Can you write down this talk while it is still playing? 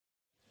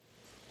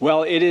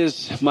Well, it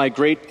is my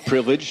great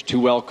privilege to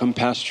welcome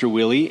Pastor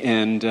Willie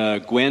and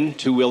Gwen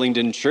to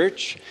Willingdon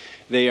Church.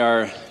 They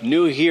are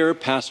new here.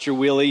 Pastor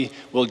Willie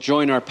will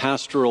join our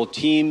pastoral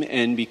team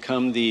and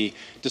become the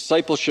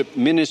Discipleship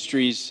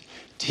Ministries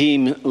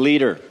team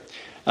leader.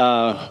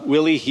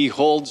 Willie, he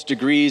holds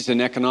degrees in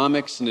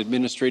economics and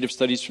administrative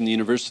studies from the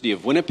University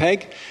of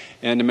Winnipeg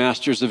and a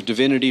Master's of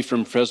Divinity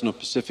from Fresno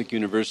Pacific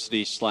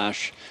University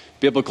 /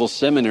 Biblical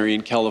Seminary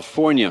in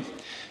California.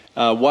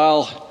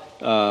 While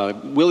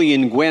Willie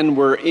and Gwen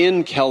were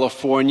in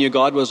California,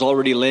 God was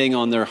already laying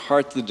on their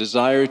heart the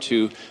desire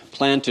to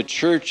plant a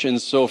church, and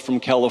so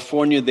from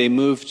California they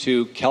moved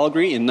to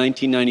Calgary in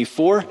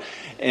 1994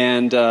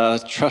 and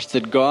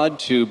trusted God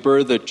to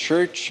birth a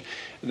church.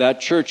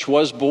 That church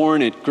was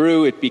born, it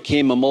grew, it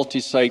became a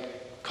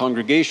multi-site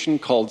congregation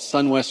called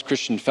Sunwest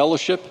Christian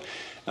Fellowship.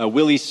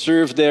 Willie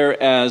served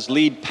there as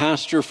lead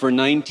pastor for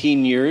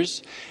 19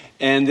 years,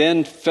 and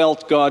then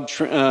felt God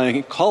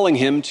calling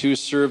him to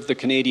serve the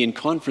Canadian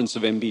Conference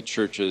of MB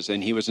Churches,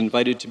 and he was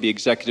invited to be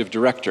executive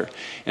director.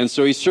 And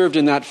so he served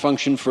in that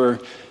function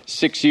for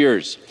 6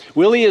 years.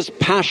 Willie is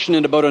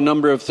passionate about a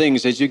number of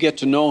things. As you get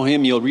to know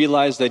him, you'll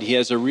realize that he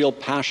has a real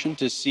passion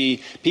to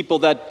see people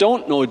that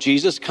don't know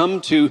Jesus come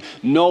to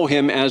know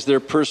him as their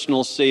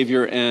personal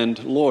Savior and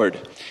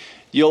Lord.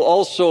 You'll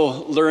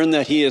also learn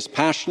that he is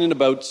passionate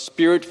about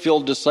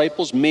Spirit-filled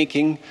disciples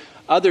making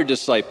other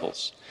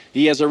disciples.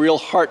 He has a real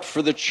heart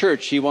for the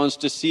church. He wants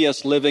to see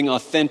us living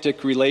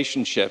authentic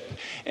relationship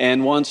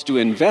and wants to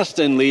invest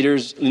in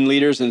leaders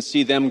and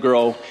see them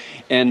grow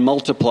and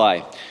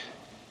multiply.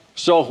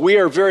 So we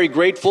are very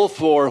grateful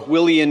for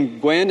Willie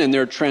and Gwen and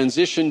their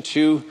transition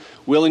to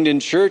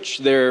Willingdon Church.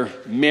 They're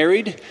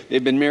married.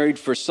 They've been married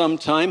for some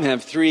time,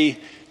 have 3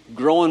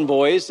 grown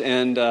boys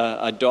and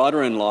a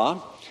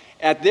daughter-in-law.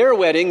 At their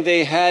wedding,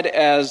 they had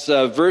as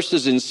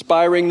verses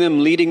inspiring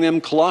them, leading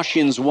them,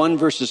 Colossians 1,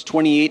 verses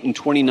 28 and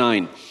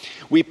 29.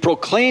 We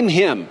proclaim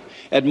him,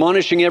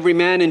 admonishing every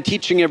man and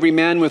teaching every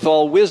man with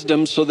all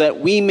wisdom, so that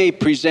we may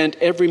present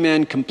every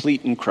man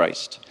complete in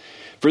Christ.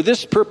 For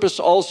this purpose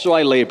also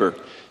I labor,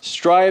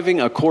 striving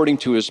according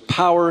to his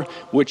power,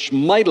 which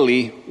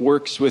mightily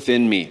works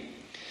within me.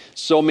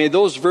 So may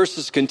those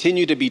verses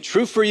continue to be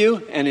true for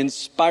you and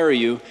inspire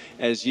you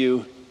as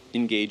you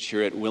engage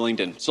here at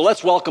Willingdon. So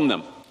let's welcome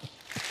them.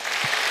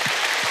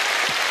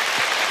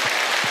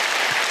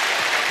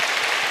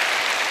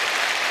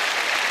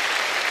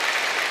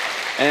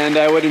 And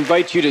I would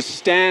invite you to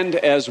stand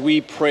as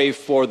we pray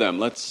for them.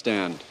 Let's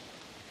stand.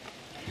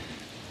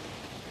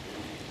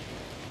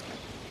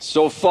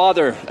 So,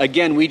 Father,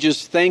 again, we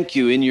just thank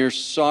you in your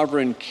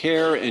sovereign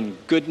care and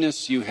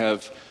goodness. You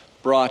have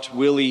brought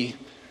Willie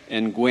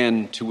and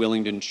Gwen to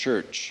Willingdon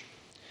Church.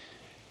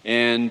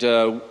 And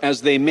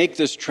as they make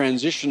this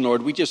transition,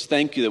 Lord, we just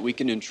thank you that we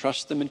can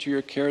entrust them into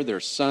your care, their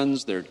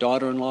sons, their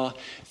daughter-in-law.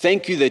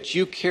 Thank you that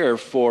you care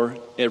for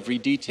every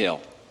detail.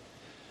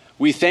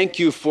 We thank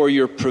you for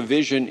your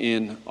provision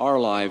in our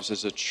lives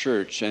as a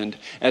church. And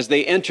as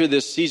they enter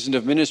this season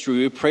of ministry,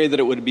 we pray that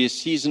it would be a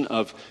season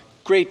of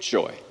great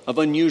joy, of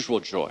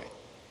unusual joy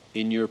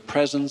in your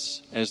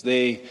presence as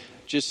they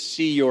just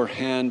see your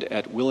hand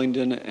at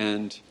Willingdon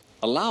and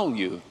allow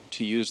you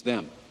to use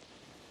them.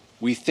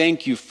 We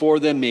thank you for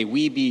them. May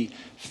we be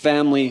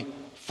family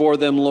for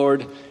them,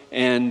 Lord.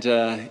 And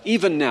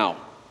even now,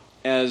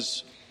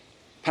 as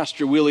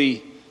Pastor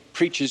Willie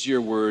preaches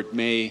your word,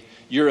 may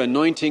your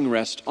anointing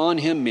rest on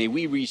him. May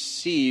we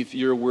receive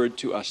your word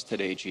to us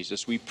today,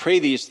 Jesus. We pray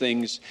these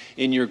things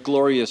in your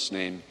glorious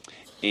name.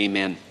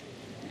 Amen.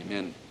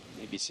 Amen.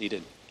 You may be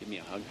seated. Give me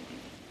a hug.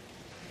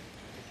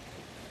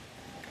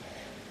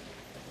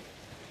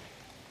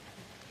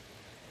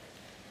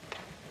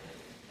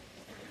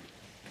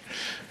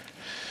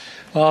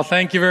 Well,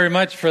 thank you very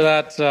much for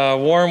that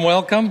warm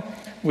welcome.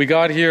 We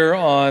got here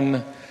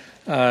on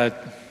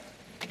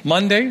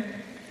Monday.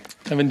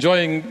 I've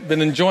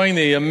been enjoying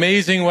the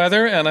amazing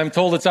weather, and I'm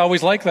told it's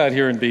always like that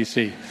here in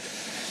BC.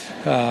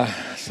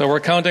 So we're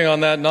counting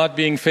on that not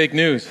being fake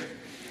news.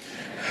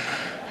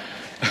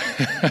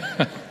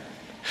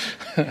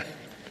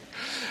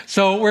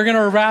 So we're going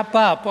to wrap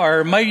up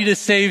our Mighty to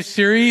Save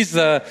series,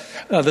 the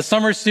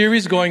summer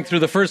series, going through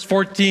the first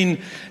 14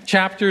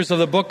 chapters of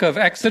the book of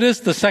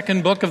Exodus, the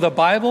second book of the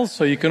Bible.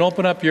 So you can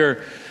open up your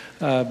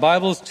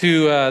Bibles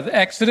to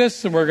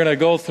Exodus, and we're going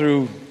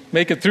to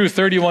make it through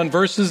 31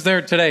 verses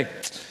there today.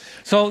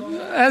 So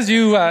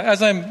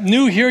as I'm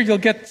new here, you'll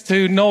get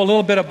to know a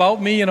little bit about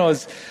me,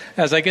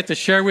 as I get to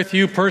share with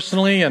you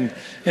personally and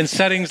in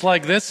settings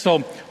like this. So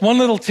one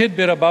little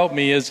tidbit about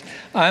me is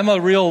I'm a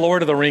real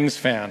Lord of the Rings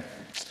fan.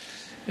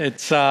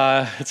 It's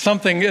a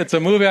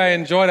movie I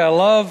enjoyed. I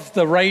love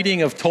the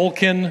writing of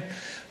Tolkien,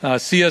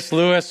 C.S.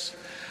 Lewis,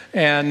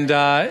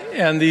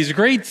 and these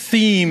great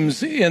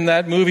themes in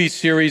that movie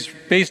series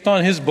based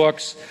on his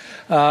books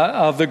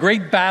of the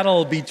great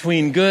battle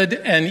between good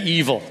and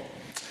evil.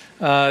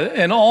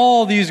 And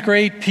all these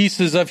great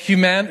pieces of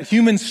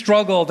human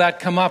struggle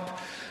that come up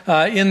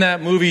in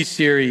that movie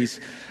series.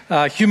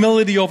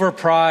 Humility over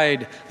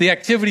pride, the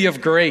activity of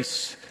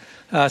grace,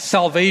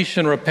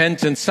 salvation,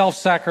 repentance,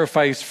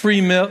 self-sacrifice,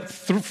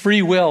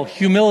 free will,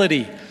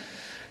 humility.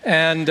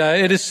 And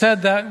it is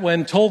said that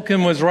when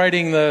Tolkien was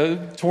writing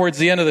towards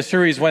the end of the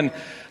series, when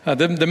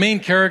the main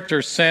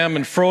characters, Sam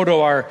and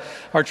Frodo,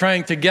 are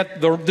trying to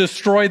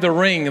destroy the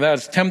ring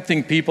that's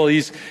tempting people,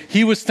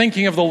 he was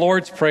thinking of the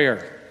Lord's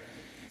Prayer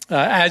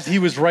as he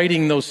was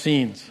writing those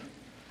scenes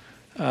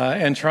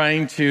and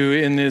trying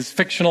to, in his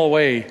fictional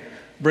way,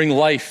 bring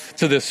life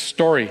to this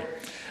story.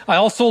 I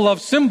also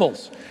love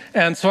symbols.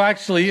 And so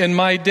actually in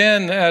my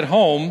den at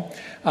home,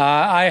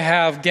 I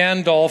have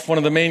Gandalf, one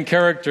of the main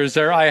characters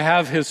there. I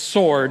have his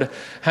sword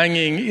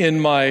hanging in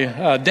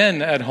my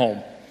den at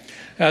home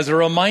as a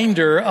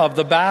reminder of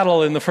the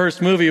battle in the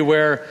first movie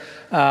where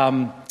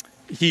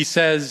he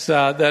says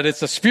that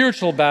it's a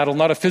spiritual battle,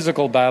 not a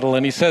physical battle.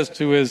 And he says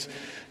to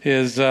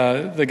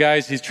the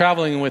guys he's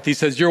traveling with, he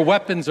says, "Your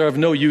weapons are of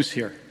no use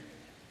here."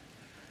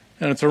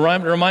 And it's a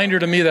reminder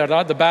to me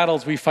that the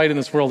battles we fight in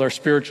this world are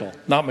spiritual,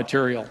 not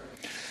material.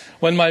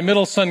 When my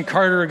middle son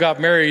Carter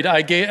got married,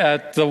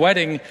 at the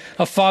wedding,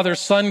 a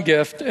father-son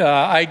gift,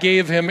 I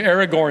gave him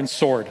Aragorn's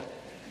sword.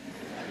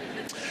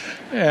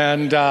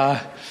 And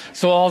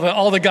so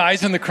all the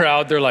guys in the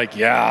crowd, they're like,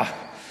 "Yeah."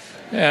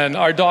 And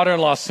our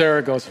daughter-in-law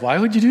Sarah goes, "Why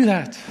would you do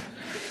that?"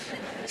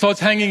 So it's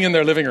hanging in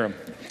their living room.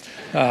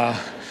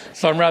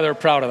 So I'm rather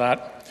proud of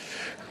that.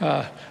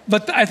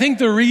 But I think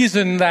the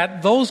reason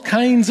that those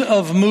kinds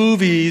of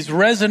movies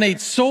resonate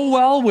so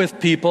well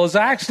with people is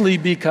actually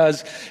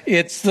because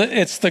it's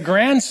the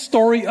grand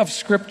story of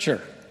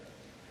Scripture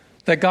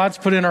that God's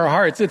put in our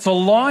hearts. It's a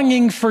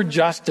longing for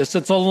justice.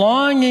 It's a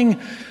longing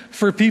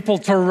for people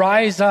to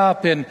rise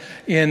up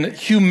in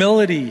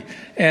humility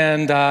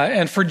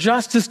and for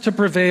justice to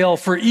prevail,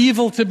 for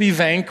evil to be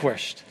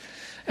vanquished.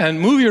 And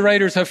movie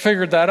writers have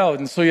figured that out.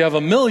 And so you have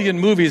a million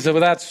movies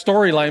with that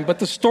storyline, but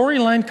the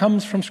storyline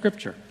comes from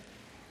Scripture.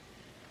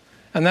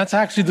 And that's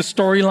actually the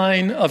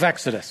storyline of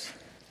Exodus.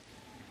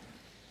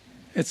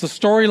 It's the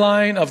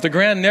storyline of the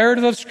grand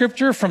narrative of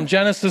Scripture from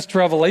Genesis to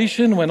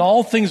Revelation, when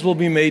all things will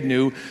be made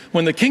new,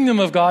 when the kingdom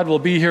of God will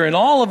be here in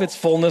all of its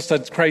fullness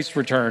at Christ's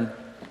return,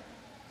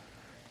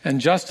 and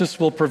justice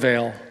will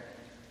prevail.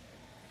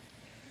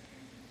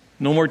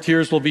 No more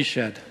tears will be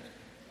shed.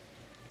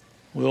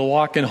 We'll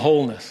walk in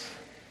wholeness.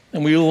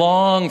 And we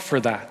long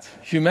for that.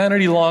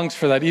 Humanity longs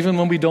for that. Even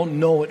when we don't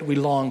know it, we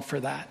long for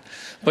that.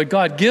 But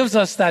God gives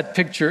us that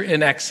picture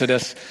in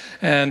Exodus.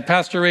 And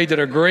Pastor Ray did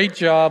a great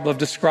job of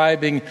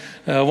describing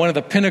one of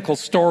the pinnacle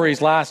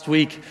stories last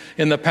week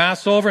in the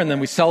Passover, and then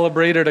we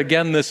celebrated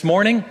again this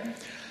morning.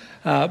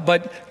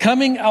 But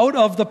coming out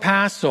of the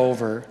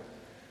Passover,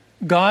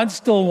 God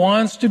still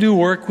wants to do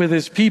work with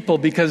his people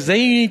because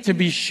they need to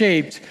be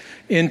shaped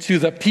into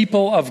the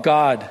people of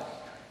God.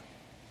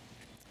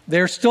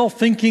 They're still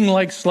thinking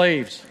like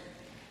slaves.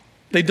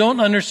 They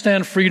don't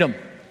understand freedom.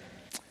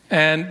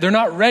 And they're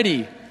not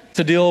ready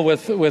to deal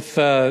with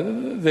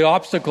the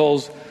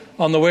obstacles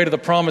on the way to the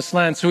promised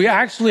land. So he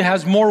actually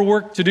has more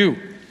work to do.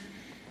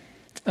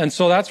 And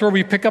so that's where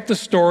we pick up the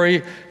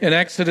story in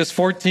Exodus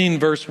 14,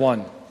 verse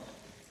 1.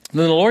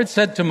 Then the Lord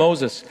said to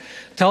Moses,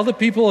 "Tell the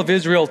people of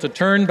Israel to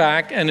turn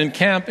back and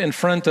encamp in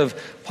front of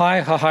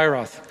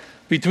Pi-hahiroth,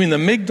 between the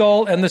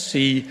Migdol and the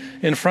sea,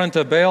 in front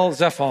of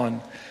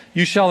Baal-zephon.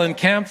 You shall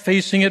encamp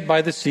facing it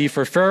by the sea,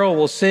 for Pharaoh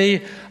will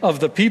say of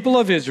the people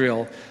of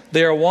Israel,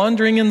 'They are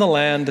wandering in the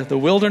land, the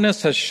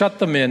wilderness has shut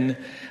them in,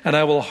 and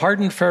I will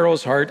harden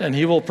Pharaoh's heart, and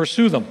he will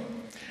pursue them.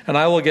 And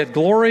I will get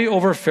glory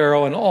over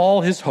Pharaoh and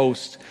all his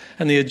host,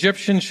 and the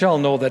Egyptians shall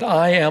know that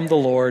I am the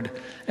Lord,'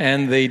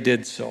 and they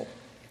did so."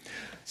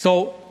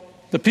 So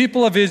the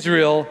people of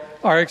Israel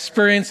are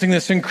experiencing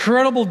this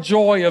incredible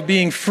joy of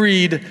being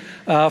freed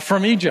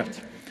from Egypt.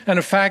 And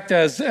in fact,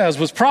 as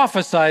was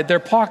prophesied, their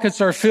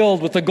pockets are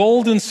filled with the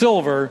gold and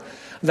silver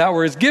that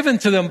was given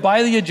to them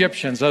by the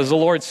Egyptians, as the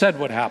Lord said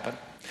would happen.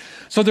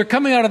 So they're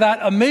coming out of that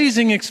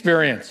amazing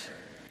experience.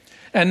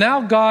 And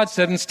now God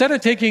said, instead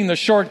of taking the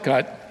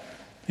shortcut,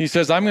 he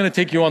says, "I'm going to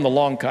take you on the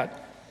long cut.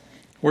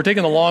 We're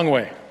taking the long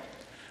way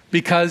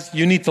because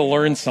you need to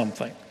learn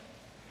something.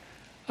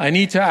 I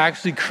need to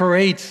actually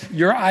create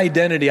your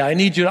identity. I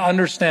need you to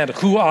understand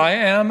who I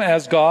am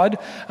as God.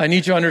 I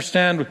need you to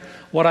understand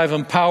what I've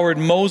empowered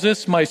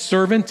Moses, my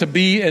servant, to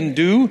be and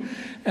do,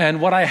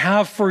 and what I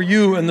have for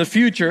you in the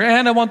future.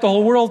 And I want the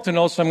whole world to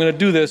know, so I'm going to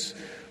do this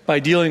by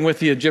dealing with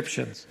the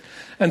Egyptians."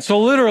 And so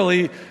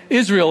literally,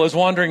 Israel is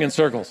wandering in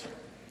circles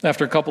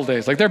after a couple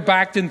days. Like they're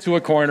backed into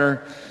a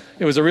corner.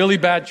 It was a really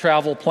bad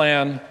travel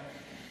plan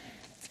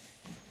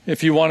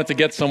if you wanted to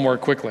get somewhere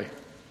quickly.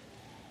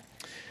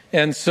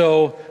 And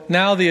so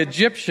now the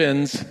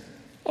Egyptians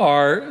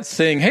are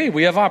saying, "Hey,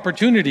 we have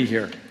opportunity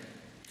here."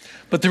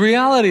 But the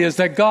reality is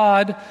that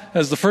God,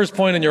 as the first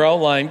point in your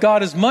outline,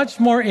 God is much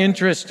more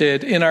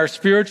interested in our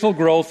spiritual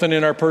growth than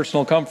in our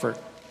personal comfort.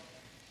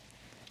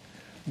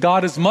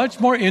 God is much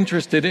more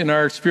interested in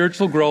our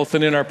spiritual growth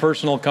than in our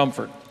personal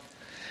comfort.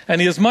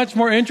 And he is much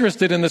more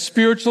interested in the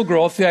spiritual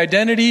growth, the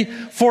identity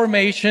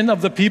formation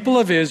of the people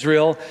of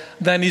Israel,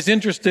 than he's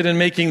interested in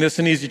making this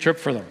an easy trip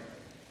for them.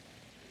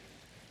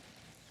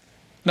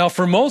 Now,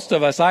 for most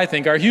of us, I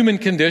think, our human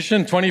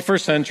condition,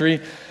 21st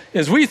century,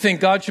 is we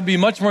think God should be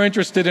much more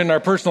interested in our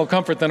personal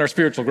comfort than our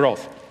spiritual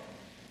growth.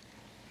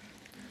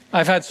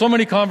 I've had so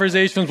many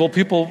conversations where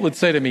people would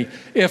say to me,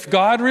 if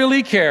God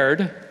really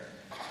cared,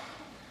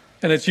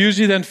 and it's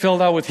usually then filled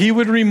out with, He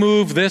would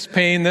remove this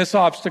pain, this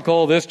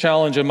obstacle, this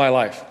challenge in my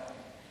life.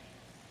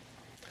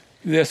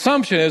 The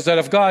assumption is that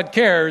if God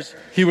cares,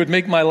 He would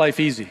make my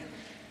life easy.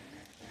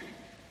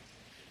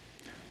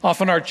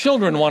 Often our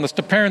children want us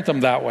to parent them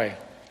that way.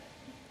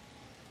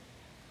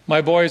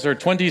 My boys are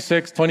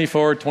 26,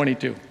 24,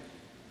 22.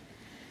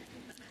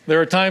 There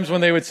are times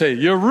when they would say,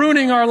 you're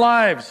ruining our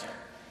lives.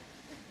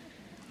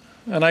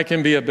 And I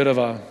can be a bit of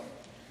a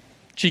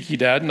cheeky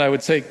dad, and I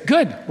would say,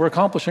 good, we're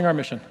accomplishing our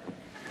mission.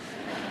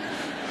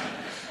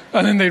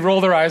 And then they'd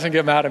roll their eyes and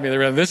get mad at me. They'd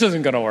go, this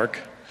isn't going to work.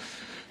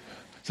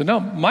 So no,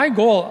 my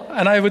goal,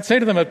 and I would say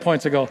to them at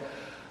points, I go,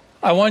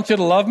 I want you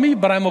to love me,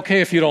 but I'm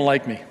okay if you don't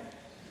like me.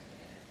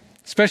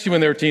 Especially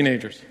when they're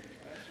teenagers.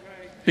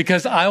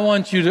 Because I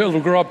want you to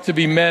grow up to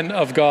be men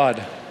of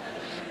God.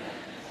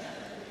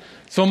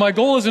 So my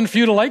goal isn't for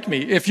you to like me.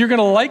 If you're going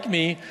to like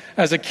me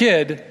as a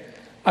kid,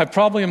 I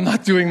probably am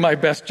not doing my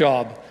best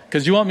job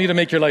because you want me to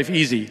make your life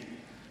easy.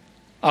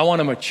 I want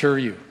to mature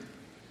you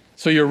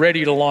so you're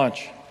ready to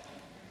launch.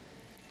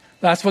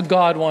 That's what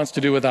God wants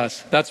to do with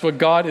us. That's what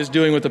God is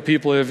doing with the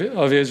people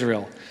of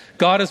Israel.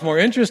 God is more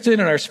interested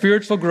in our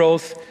spiritual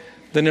growth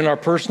than in our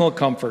personal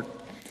comfort.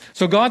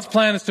 So God's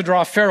plan is to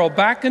draw Pharaoh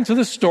back into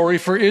the story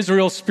for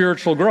Israel's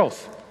spiritual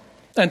growth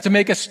and to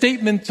make a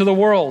statement to the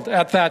world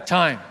at that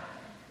time.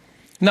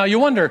 Now you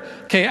wonder,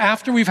 okay,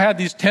 after we've had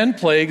these 10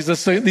 plagues,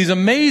 these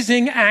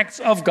amazing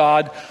acts of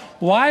God,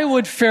 why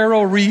would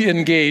Pharaoh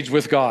re-engage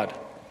with God?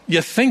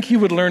 You think he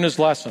would learn his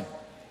lesson.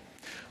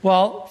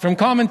 Well, from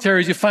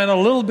commentaries, you find a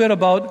little bit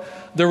about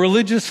the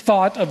religious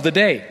thought of the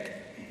day,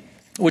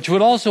 which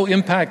would also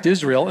impact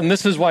Israel, and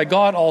this is why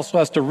God also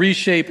has to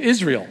reshape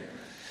Israel.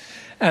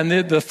 And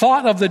the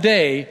thought of the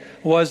day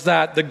was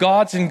that the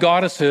gods and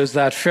goddesses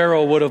that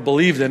Pharaoh would have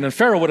believed in, and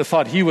Pharaoh would have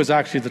thought he was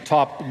actually the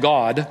top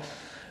god,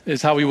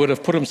 is how he would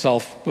have put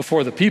himself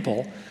before the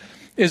people,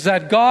 is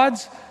that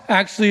gods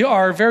actually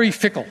are very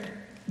fickle.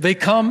 They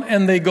come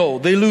and they go.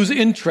 They lose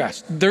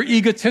interest. They're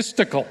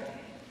egotistical.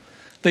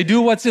 They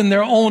do what's in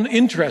their own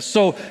interest.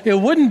 So it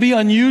wouldn't be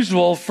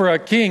unusual for a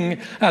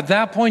king at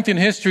that point in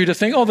history to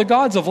think, oh, the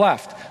gods have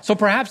left. So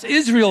perhaps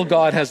Israel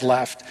God has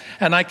left,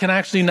 and I can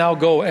actually now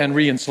go and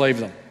re-enslave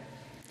them.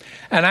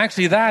 And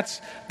actually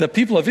the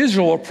people of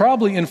Israel were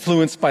probably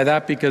influenced by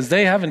that because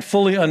they haven't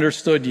fully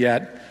understood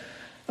yet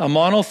a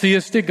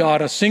monotheistic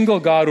God, a single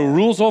God who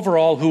rules over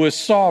all, who is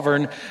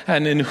sovereign,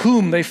 and in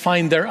whom they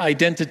find their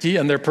identity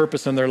and their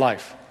purpose in their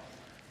life.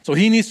 So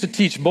he needs to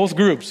teach both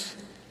groups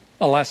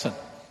a lesson.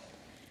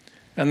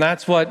 And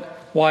that's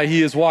why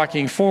he is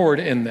walking forward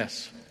in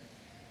this.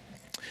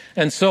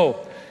 And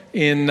so,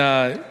 in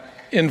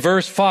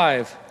verse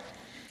 5,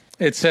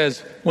 it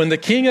says, when the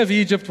king of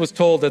Egypt was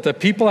told that the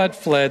people had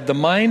fled, the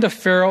mind of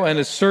Pharaoh and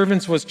his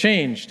servants was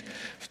changed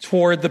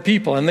toward the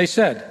people. And they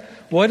said,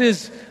 what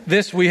is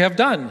this we have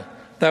done,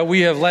 that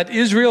we have let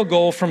Israel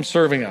go from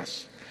serving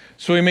us?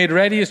 So he made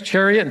ready his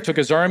chariot and took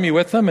his army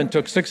with him and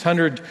took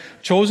 600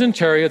 chosen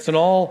chariots and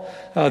all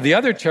the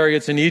other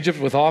chariots in Egypt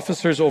with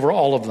officers over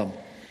all of them.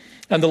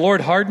 And the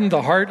Lord hardened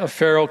the heart of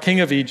Pharaoh,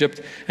 king of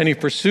Egypt, and he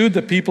pursued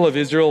the people of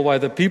Israel while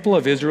the people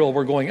of Israel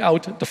were going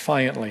out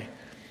defiantly.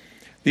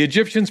 The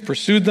Egyptians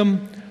pursued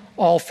them,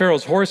 all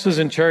Pharaoh's horses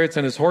and chariots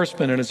and his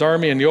horsemen and his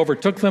army, and he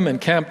overtook them and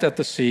camped at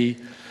the sea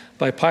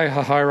by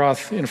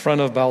Pi-hahiroth in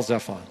front of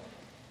Baal-zephon.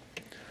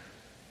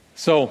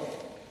 So,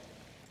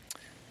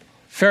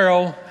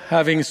 Pharaoh,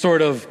 having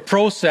sort of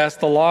processed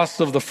the loss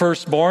of the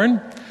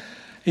firstborn,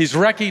 he's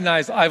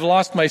recognized, I've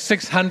lost my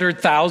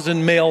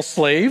 600,000 male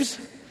slaves.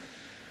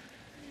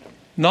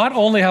 Not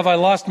only have I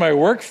lost my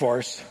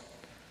workforce,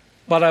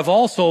 but I've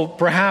also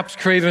perhaps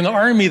created an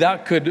army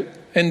that could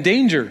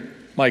endanger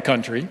my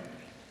country.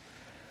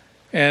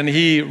 And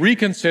he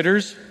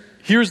reconsiders.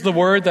 Here's the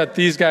word that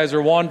these guys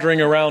are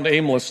wandering around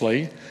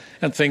aimlessly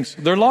and thinks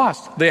they're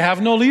lost. They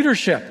have no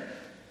leadership.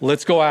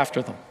 Let's go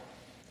after them.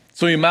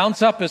 So he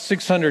mounts up his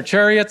 600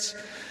 chariots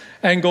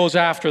and goes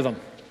after them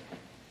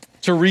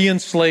to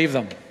re-enslave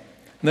them.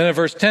 And then in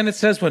verse 10 it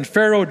says, when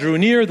Pharaoh drew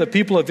near, the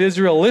people of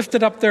Israel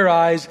lifted up their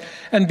eyes,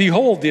 and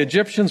behold, the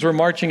Egyptians were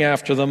marching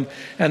after them,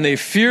 and they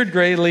feared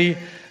greatly,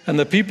 and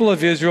the people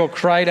of Israel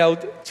cried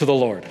out to the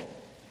Lord.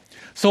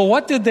 So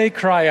what did they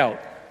cry out?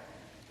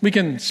 We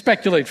can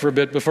speculate for a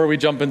bit before we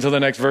jump into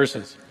the next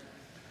verses.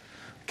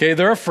 Okay,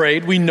 they're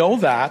afraid. We know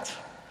that.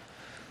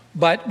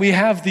 But we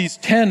have these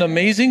 10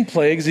 amazing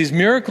plagues, these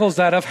miracles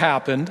that have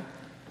happened.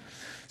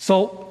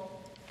 So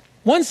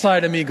one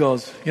side of me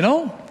goes,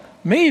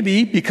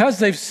 maybe because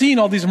they've seen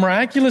all these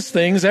miraculous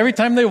things, every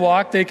time they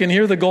walk, they can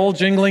hear the gold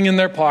jingling in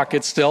their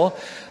pockets still.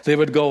 They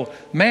would go,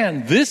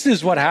 man, this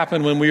is what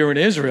happened when we were in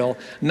Israel.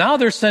 Now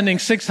they're sending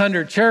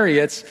 600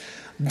 chariots.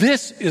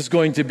 This is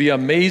going to be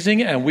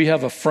amazing, and we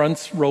have a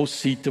front row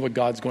seat to what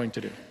God's going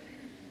to do.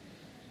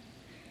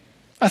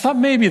 I thought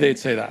maybe they'd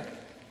say that.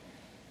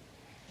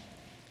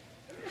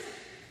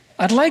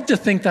 I'd like to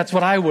think that's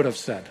what I would have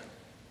said.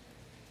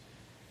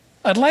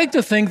 I'd like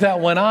to think that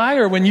when I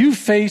or when you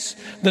face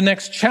the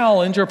next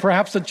challenge, or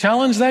perhaps the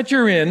challenge that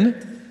you're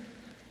in,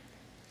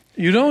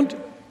 you don't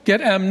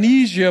get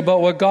amnesia about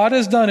what God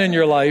has done in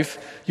your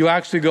life. You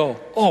actually go,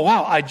 oh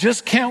wow, I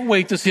just can't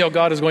wait to see how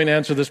God is going to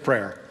answer this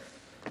prayer.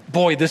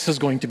 Boy, this is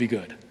going to be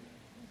good.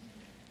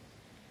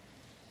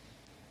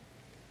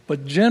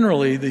 But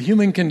generally, the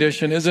human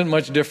condition isn't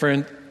much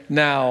different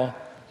now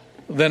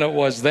than it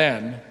was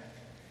then.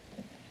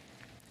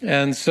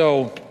 And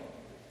so,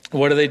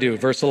 what do?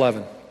 Verse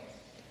 11.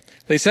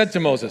 They said to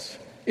Moses,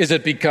 "Is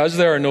it because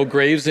there are no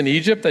graves in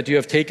Egypt that you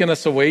have taken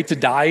us away to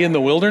die in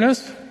the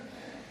wilderness?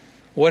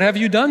 What have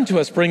you done to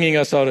us, bringing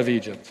us out of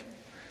Egypt?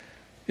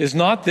 Is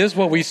not this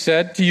what we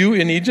said to you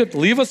in Egypt?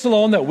 Leave us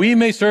alone that we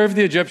may serve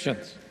the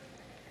Egyptians.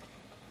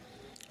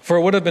 For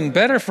it would have been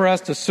better for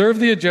us to serve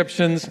the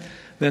Egyptians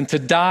than to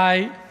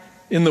die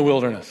in the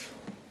wilderness."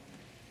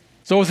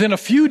 So within a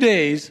few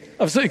days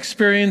of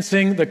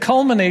experiencing the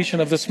culmination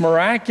of this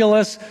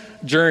miraculous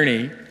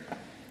journey,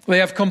 they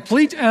have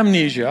complete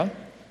amnesia,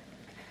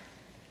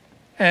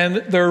 and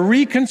they're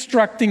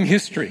reconstructing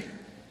history.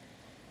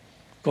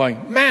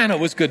 Going, man, it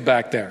was good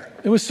back there.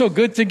 It was so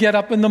good to get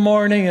up in the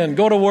morning and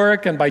go to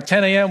work, and by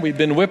 10 a.m. we'd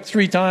been whipped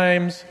 3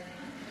 times.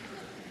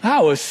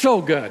 That was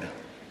so good.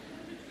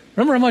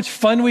 Remember how much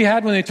fun we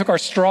had when they took our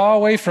straw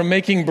away from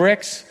making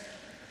bricks,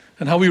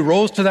 and how we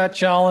rose to that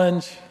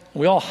challenge?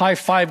 We all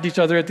high-fived each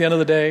other at the end of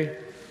the day.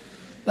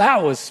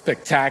 That was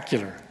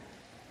spectacular.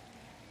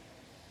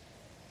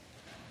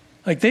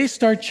 Like, they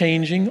start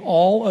changing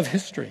all of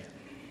history.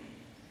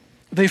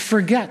 They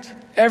forget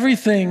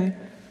everything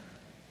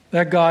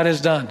that God has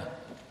done.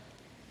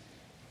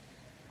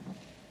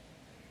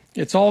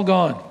 It's all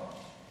gone.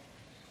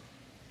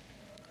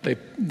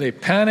 They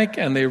panic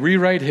and they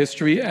rewrite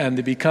history, and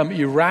they become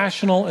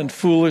irrational and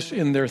foolish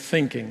in their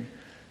thinking,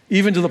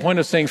 even to the point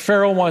of saying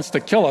Pharaoh wants to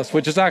kill us,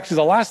 which is actually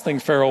the last thing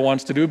Pharaoh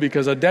wants to do,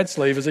 because a dead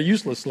slave is a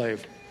useless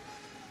slave.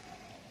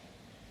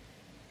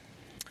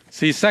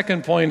 See,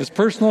 second point is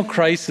personal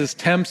crisis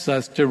tempts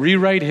us to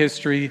rewrite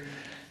history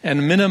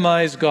and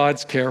minimize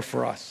God's care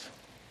for us.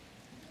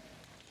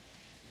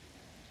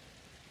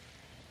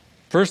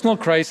 Personal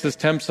crisis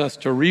tempts us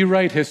to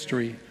rewrite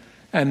history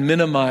and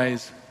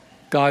minimize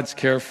God's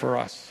care for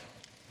us.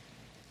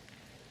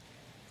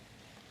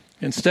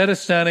 Instead of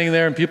standing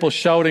there and people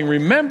shouting,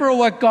 "Remember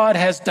what God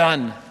has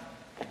done.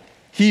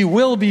 He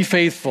will be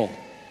faithful.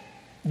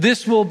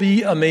 This will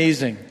be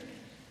amazing."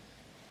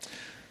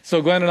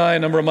 So Gwen and I, a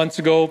number of months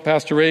ago,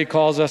 Pastor Ray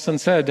calls us and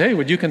said, "Hey,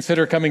 would you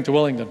consider coming to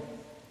Willingdon?"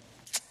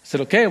 I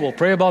said, "Okay, we'll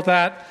pray about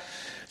that."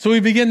 So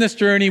we begin this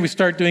journey. We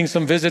start doing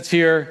some visits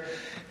here.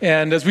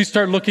 And as we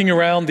start looking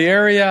around the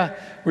area,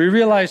 we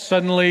realize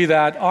suddenly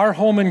that our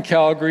home in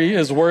Calgary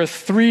is worth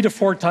 3 to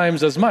 4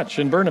 times as much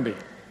in Burnaby.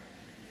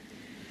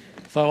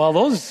 I thought, well,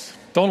 those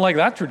don't like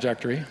that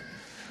trajectory,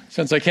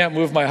 since I can't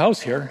move my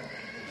house here.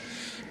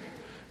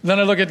 Then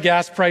I look at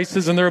gas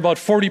prices, and they're about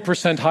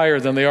 40% higher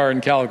than they are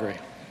in Calgary.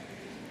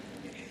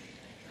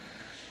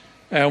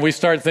 And we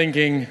start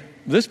thinking,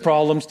 this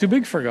problem's too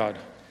big for God.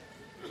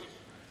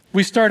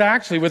 We start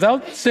actually,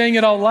 without saying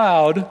it out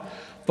loud,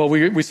 but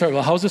we start,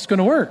 well, how's this going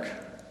to work?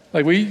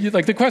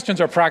 Like the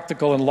questions are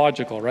practical and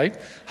logical, right?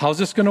 How's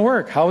this going to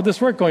work? How would this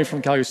work going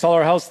from Calgary? Sell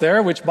our house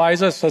there, which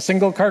buys us a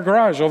single car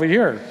garage over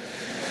here.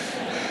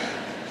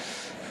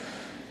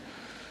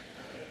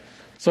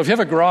 So if you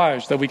have a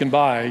garage that we can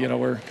buy,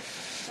 we're...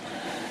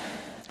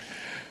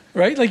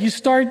 Right? Like, you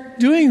start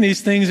doing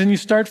these things and you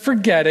start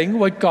forgetting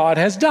what God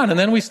has done. And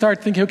then we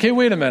start thinking, okay,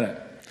 wait a minute.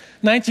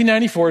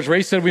 1994, as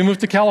Ray said, we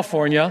moved to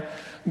California.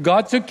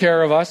 God took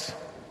care of us.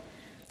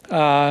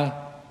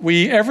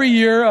 Every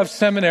year of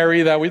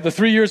seminary, the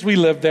 3 years we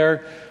lived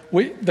there,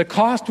 the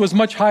cost was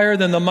much higher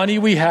than the money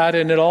we had,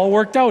 and it all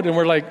worked out. And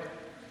we're like,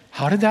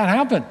 how did that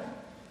happen?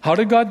 How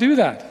did God do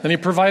that? And He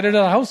provided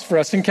a house for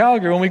us in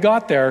Calgary when we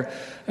got there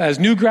as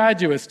new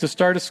graduates to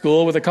start a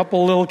school with a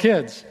couple of little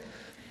kids.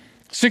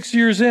 6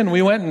 years in,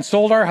 we went and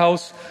sold our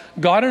house,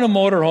 got in a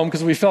motorhome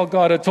because we felt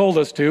God had told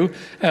us to,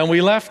 and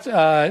we left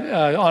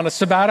on a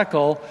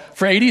sabbatical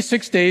for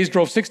 86 days,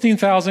 drove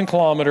 16,000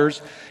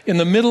 kilometers in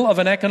the middle of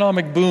an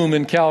economic boom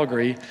in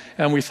Calgary,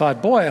 and we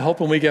thought, boy, I hope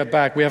when we get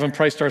back, we haven't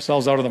priced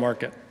ourselves out of the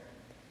market.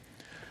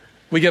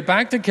 We get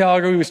back to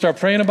Calgary, we start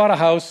praying about a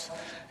house,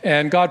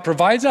 and God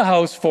provides a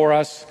house for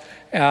us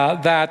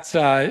that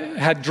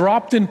had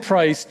dropped in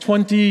price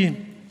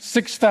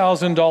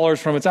 $26,000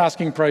 from its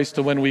asking price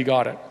to when we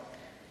got it.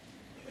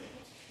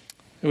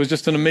 It was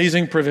just an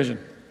amazing provision.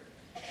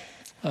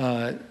 We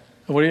said,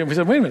 wait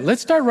a minute,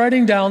 let's start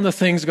writing down the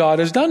things God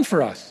has done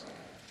for us.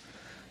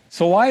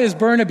 So why is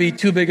Burnaby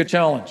too big a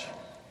challenge?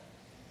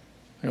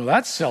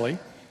 That's silly.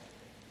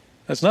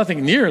 That's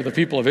nothing near the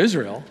people of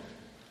Israel.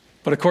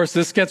 But of course,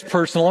 this gets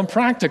personal and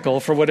practical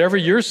for whatever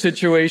your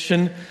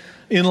situation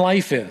in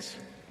life is.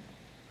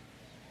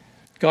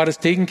 God has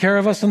taken care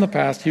of us in the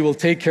past. He will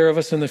take care of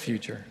us in the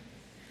future.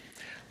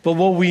 But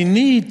what we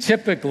need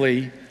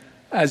typically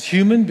as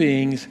human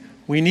beings,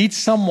 we need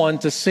someone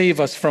to save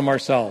us from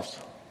ourselves.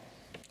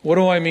 What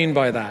do I mean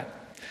by that?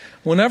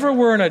 Whenever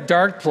we're in a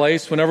dark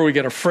place, whenever we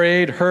get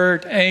afraid,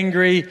 hurt,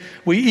 angry,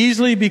 we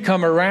easily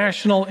become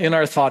irrational in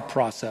our thought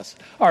process.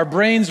 Our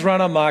brains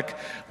run amok.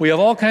 We have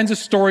all kinds of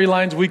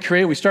storylines we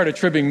create. We start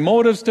attributing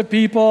motives to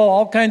people,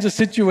 all kinds of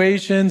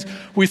situations.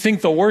 We think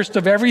the worst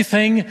of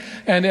everything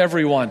and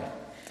everyone.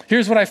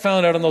 Here's what I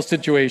found out in those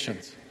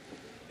situations.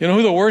 You know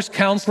who the worst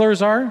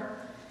counselors are?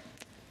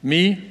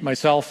 Me,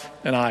 myself,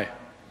 and I.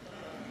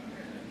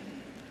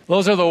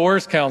 Those are the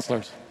worst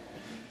counselors.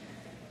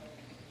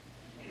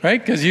 Right?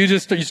 Because you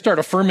start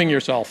affirming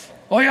yourself.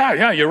 Oh,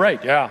 yeah, you're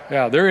right.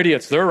 Yeah, they're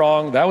idiots. They're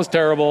wrong. That was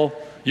terrible.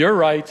 You're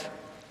right.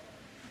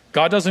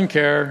 God doesn't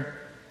care.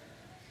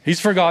 He's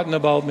forgotten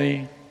about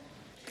me.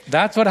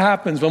 That's what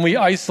happens when we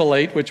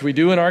isolate, which we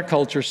do in our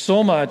culture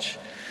so much,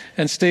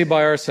 and stay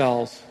by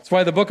ourselves. That's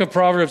why the book of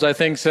Proverbs, I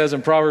think, says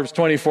in Proverbs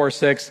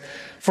 24:6,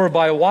 "For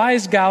by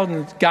wise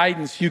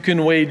guidance you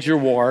can wage your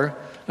war,"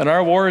 and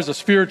our war is a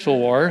spiritual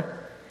war,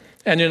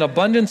 "and in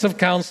abundance of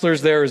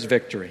counselors there is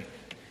victory."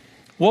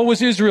 What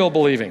was Israel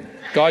believing?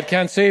 God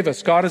can't save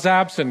us. God is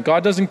absent.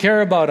 God doesn't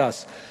care about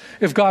us.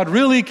 If God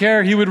really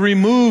cared, he would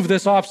remove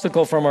this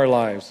obstacle from our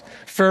lives.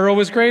 Pharaoh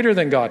is greater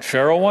than God.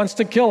 Pharaoh wants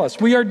to kill us.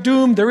 We are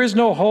doomed. There is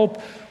no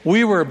hope.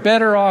 We were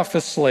better off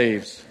as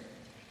slaves.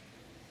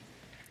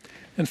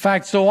 In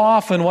fact, so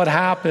often what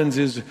happens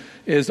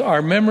is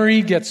our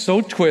memory gets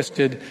so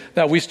twisted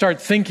that we start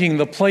thinking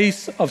the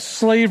place of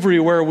slavery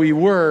where we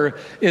were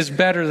is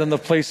better than the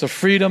place of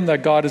freedom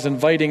that God is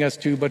inviting us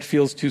to but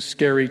feels too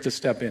scary to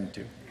step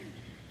into.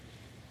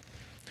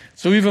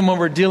 So even when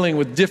we're dealing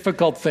with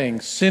difficult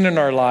things, sin in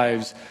our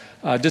lives,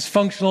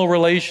 dysfunctional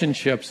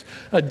relationships,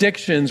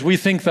 addictions, we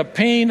think the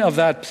pain of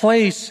that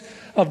place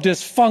of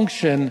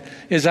dysfunction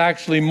is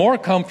actually more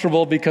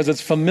comfortable because it's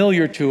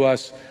familiar to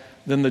us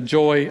than the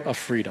joy of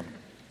freedom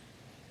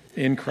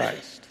in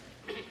Christ.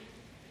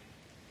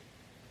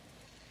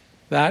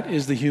 That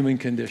is the human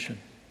condition.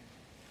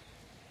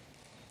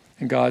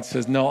 And God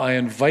says, no, I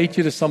invite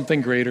you to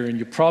something greater, and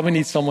you probably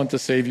need someone to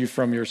save you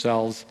from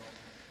yourselves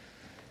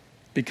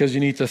because you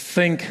need to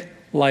think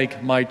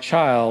like my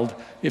child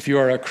if you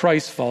are a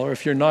Christ follower.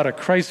 If you're not a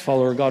Christ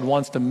follower, God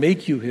wants to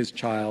make you his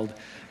child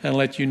and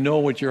let you know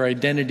what your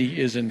identity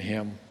is in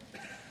him.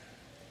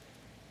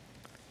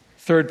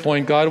 Third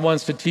point, God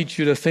wants to teach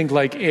you to think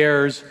like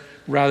heirs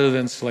rather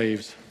than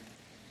slaves.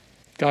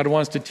 God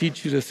wants to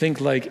teach you to think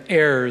like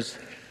heirs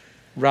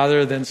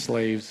rather than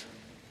slaves.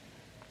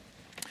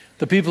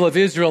 The people of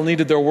Israel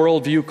needed their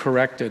worldview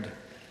corrected.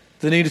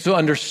 They needed to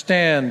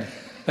understand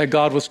that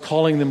God was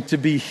calling them to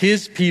be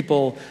his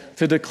people,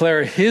 to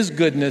declare his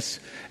goodness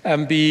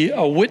and be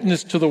a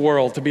witness to the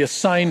world, to be a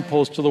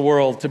signpost to the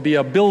world, to be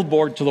a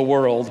billboard to the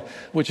world,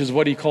 which is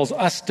what he calls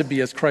us to be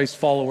as Christ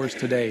followers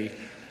today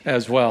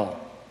as well.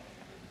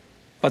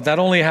 But that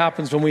only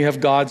happens when we have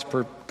God's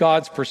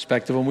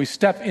perspective, when we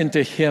step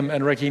into him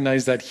and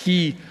recognize that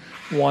he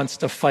wants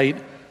to fight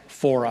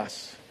for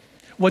us.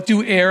 What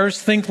do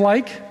heirs think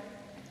like?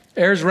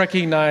 Heirs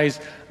recognize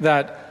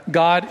that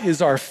God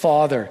is our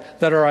Father,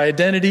 that our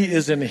identity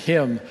is in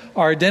him.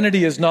 Our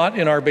identity is not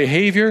in our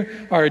behavior.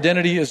 Our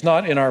identity is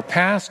not in our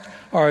past.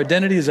 Our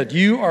identity is that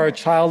you are a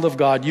child of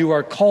God. You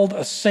are called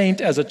a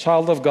saint as a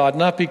child of God,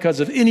 not because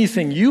of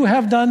anything you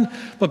have done,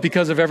 but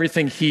because of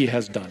everything he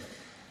has done.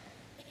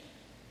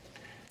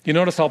 You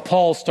notice how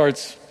Paul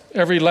starts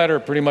every letter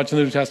pretty much in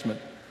the New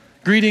Testament.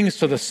 Greetings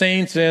to the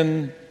saints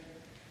in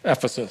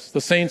Ephesus,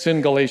 the saints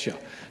in Galatia.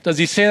 Does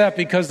he say that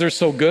because they're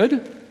so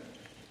good?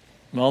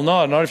 Well,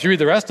 no, not if you read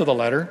the rest of the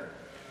letter.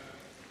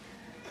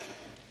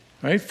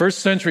 Right? First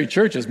century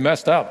church is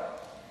messed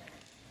up.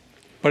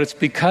 But it's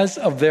because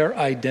of their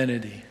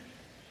identity.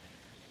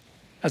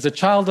 As a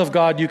child of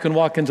God, you can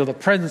walk into the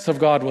presence of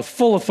God with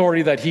full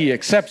authority that he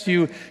accepts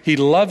you, he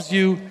loves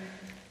you.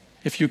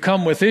 If you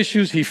come with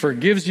issues, he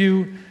forgives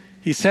you.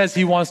 He says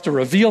he wants to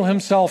reveal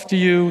himself to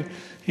you.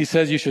 He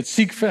says you should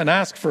seek and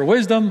ask for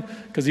wisdom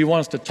because he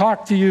wants to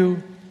talk to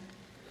you.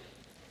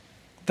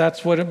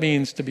 That's what it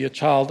means to be a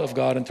child of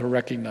God and to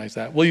recognize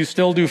that. Will you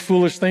still do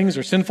foolish things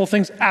or sinful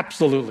things?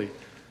 Absolutely.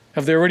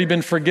 Have they already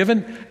been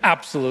forgiven?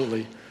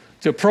 Absolutely.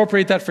 To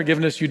appropriate that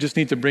forgiveness, you just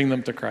need to bring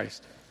them to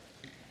Christ.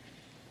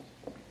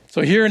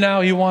 So here now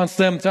he wants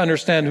them to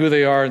understand who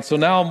they are. And so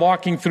now I'm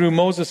walking through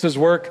Moses'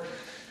 work.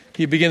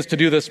 He begins to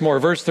do this more.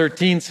 Verse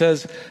 13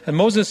 says, and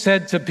Moses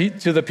said to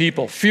the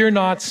people, fear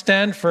not,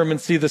 stand firm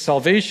and see the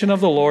salvation of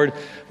the Lord,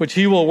 which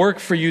he will work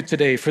for you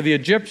today. For the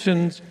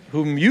Egyptians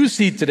whom you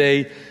see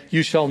today,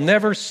 you shall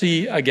never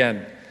see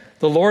again.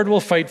 The Lord will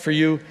fight for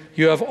you.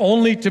 You have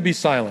only to be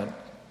silent.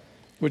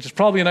 Which is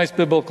probably a nice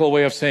biblical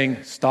way of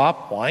saying,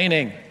 stop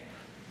whining.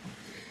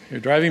 You're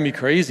driving me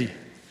crazy.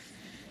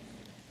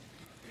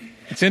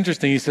 It's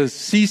interesting. He says,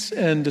 cease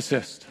and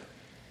desist.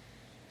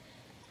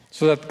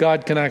 So that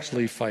God can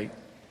actually fight.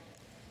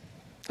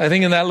 I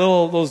think in that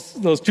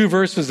those two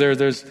verses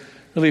there's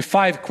really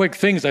 5 quick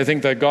things I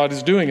think that God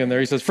is doing in there.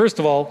 He says, first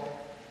of all,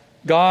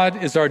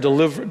 God is our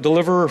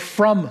deliverer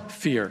from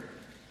fear.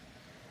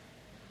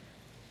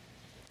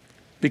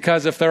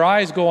 Because if their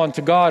eyes go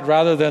onto God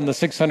rather than the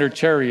 600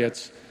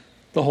 chariots,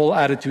 the whole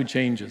attitude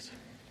changes.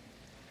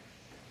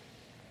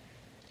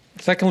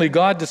 Secondly,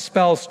 God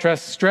dispels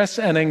stress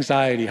and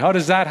anxiety. How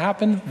does that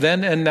happen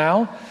then and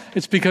now?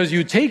 It's because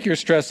you take your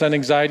stress and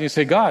anxiety and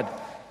say, God,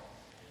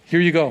 here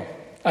you go.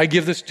 I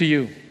give this to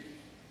you. In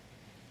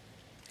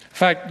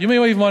fact, you may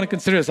even want to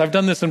consider this. I've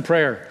done this in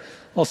prayer.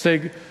 I'll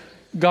say,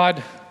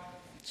 God,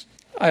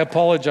 I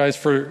apologize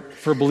for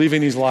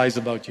believing these lies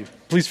about you.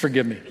 Please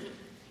forgive me.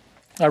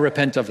 I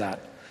repent of that.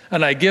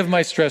 And I give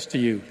my stress to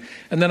you.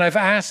 And then I've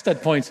asked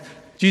at points,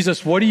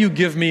 Jesus, what do you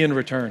give me in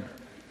return?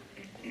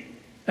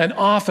 And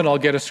often I'll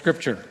get a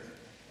scripture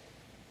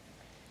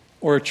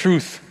or a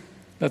truth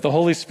that the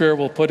Holy Spirit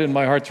will put in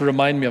my heart to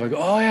remind me of. I go,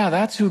 oh yeah,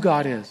 that's who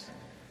God is.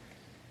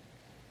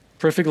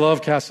 Perfect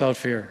love casts out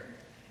fear.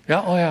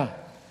 Yeah, oh yeah,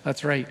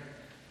 that's right.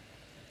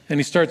 And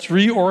he starts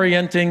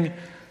reorienting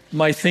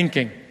my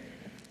thinking.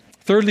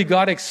 Thirdly,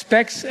 God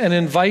expects and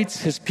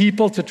invites his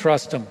people to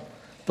trust him.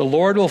 The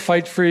Lord will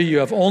fight for you. You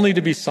have only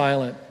to be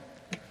silent.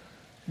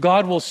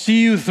 God will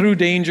see you through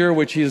danger,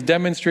 which he has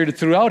demonstrated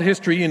throughout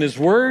history in his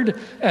word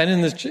and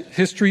in the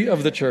history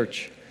of the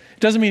church. It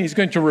doesn't mean he's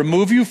going to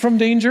remove you from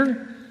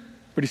danger,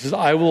 but he says,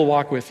 I will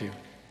walk with you.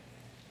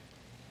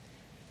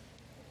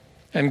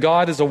 And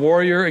God is a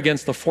warrior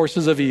against the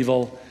forces of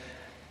evil,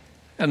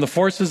 and the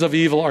forces of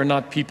evil are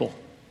not people.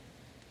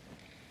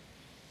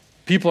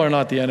 People are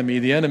not the enemy.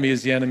 The enemy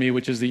is the enemy,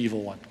 which is the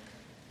evil one.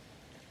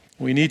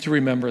 We need to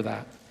remember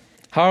that.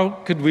 How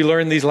could we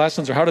learn these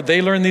lessons, or how did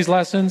they learn these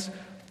lessons?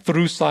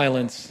 Through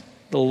silence.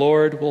 The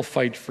Lord will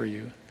fight for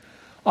you.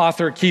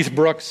 Author Keith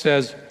Brooks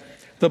says,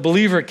 the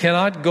believer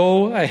cannot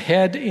go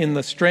ahead in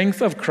the strength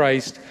of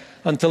Christ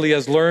until he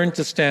has learned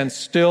to stand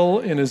still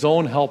in his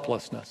own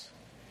helplessness.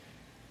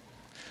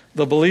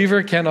 The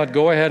believer cannot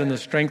go ahead in the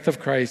strength of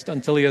Christ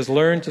until he has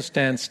learned to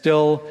stand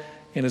still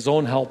in his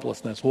own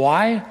helplessness.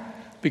 Why?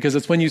 Because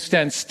it's when you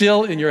stand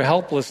still in your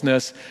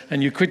helplessness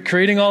and you quit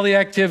creating all the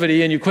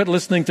activity and you quit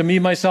listening to me,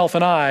 myself,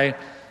 and I,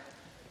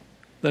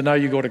 that now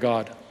you go to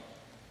God.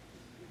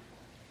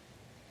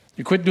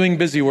 You quit doing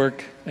busy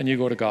work and you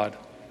go to God.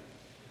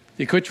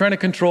 You quit trying to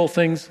control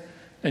things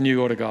and you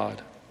go to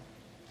God.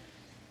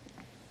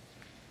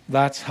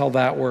 That's how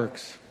that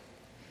works.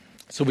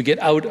 So we get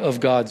out of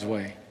God's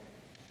way.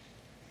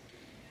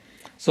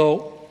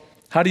 So,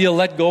 how do you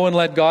let go and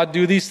let God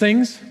do these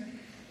things?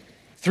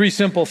 3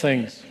 simple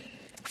things.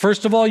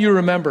 First of all, you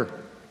remember,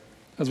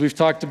 as we've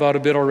talked about a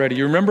bit already.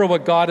 You remember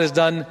what God has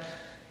done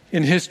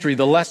in history,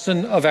 the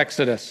lesson of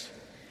Exodus.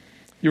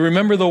 You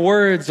remember the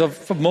words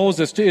of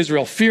Moses to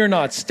Israel, fear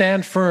not,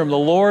 stand firm, the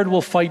Lord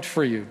will fight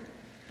for you.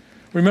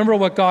 Remember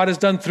what God has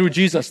done through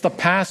Jesus, the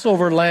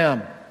Passover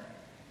Lamb,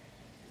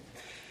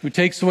 who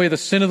takes away the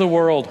sin of the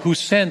world, who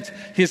sent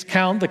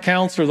the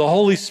Counselor, the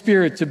Holy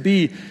Spirit, to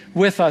be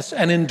with us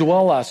and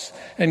indwell us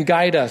and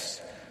guide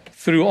us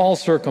through all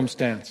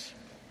circumstance.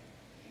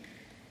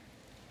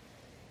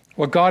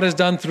 What God has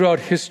done throughout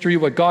history,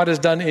 what God has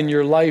done in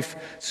your life,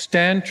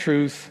 stand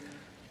truth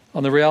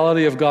on the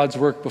reality of God's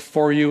work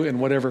before you in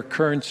whatever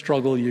current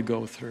struggle you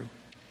go through.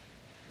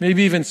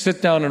 Maybe even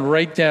sit down and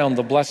write down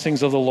the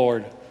blessings of the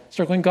Lord.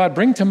 Start going, God,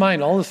 bring to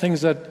mind all the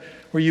things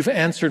where you've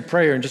answered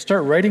prayer, and just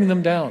start writing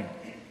them down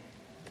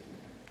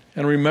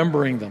and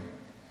remembering them.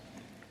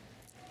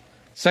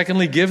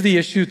 Secondly, give the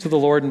issue to the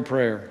Lord in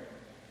prayer.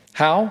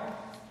 How?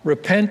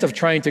 Repent of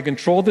trying to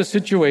control the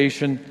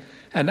situation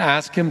and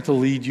ask him to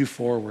lead you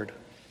forward.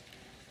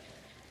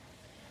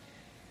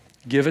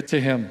 Give it to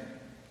him.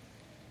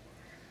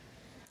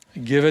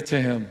 Give it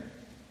to him.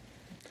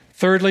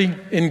 Thirdly,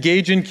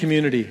 engage in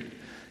community.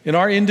 In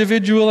our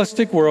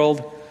individualistic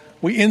world,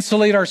 we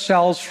insulate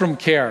ourselves from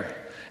care.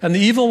 And the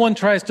evil one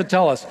tries to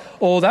tell us,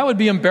 oh, that would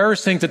be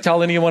embarrassing to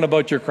tell anyone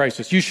about your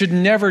crisis. You should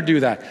never do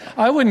that.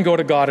 I wouldn't go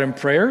to God in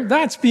prayer.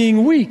 That's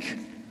being weak.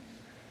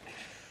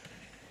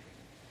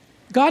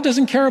 God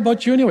doesn't care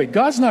about you anyway.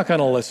 God's not going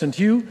to listen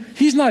to you.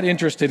 He's not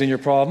interested in your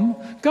problem.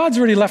 God's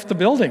already left the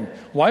building.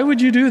 Why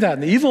would you do that?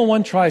 And the evil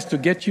one tries to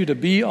get you to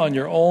be on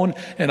your own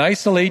and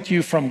isolate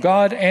you from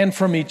God and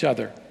from each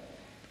other.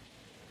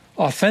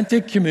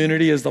 Authentic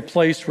community is the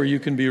place where you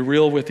can be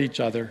real with each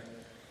other.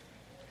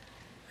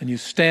 And you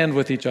stand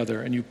with each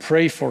other, and you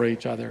pray for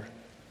each other,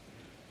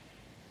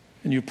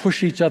 and you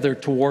push each other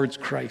towards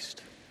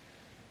Christ.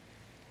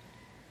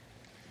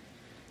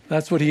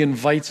 That's what he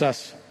invites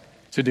us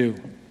to do.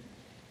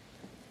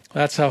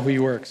 That's how he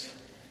works.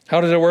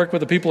 How did it work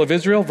with the people of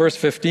Israel? Verse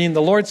 15,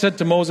 the Lord said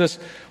to Moses,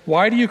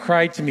 why do you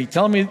cry to me?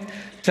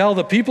 Tell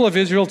the people of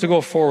Israel to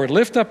go forward.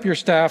 Lift up your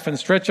staff and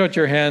stretch out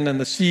your hand and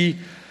the sea,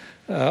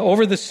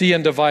 over the sea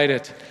and divide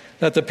it,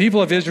 that the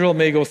people of Israel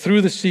may go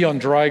through the sea on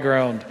dry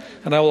ground.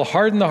 And I will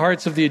harden the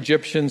hearts of the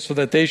Egyptians so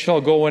that they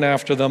shall go in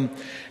after them.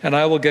 And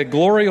I will get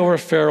glory over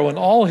Pharaoh and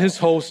all his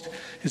host,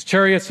 his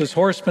chariots, his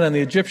horsemen, and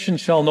the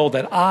Egyptians shall know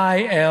that I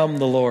am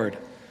the Lord,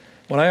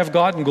 when I have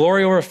gotten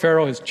glory over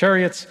Pharaoh, his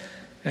chariots,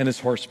 and his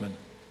horsemen.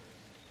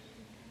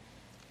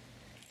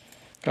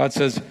 God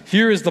says,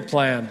 here is the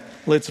plan.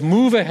 Let's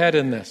move ahead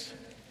in this.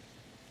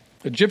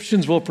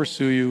 Egyptians will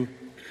pursue you.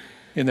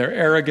 in their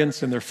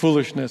arrogance and their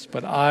foolishness,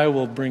 but I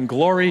will bring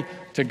glory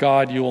to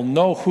God. You will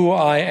know who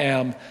I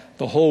am.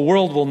 The whole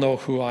world will know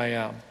who I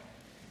am.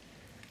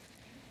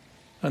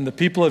 And the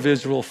people of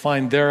Israel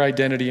find their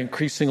identity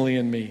increasingly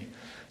in me.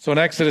 So in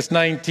Exodus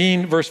chapter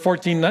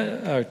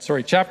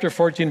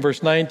 14,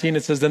 verse 19,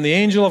 it says, Then the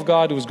angel of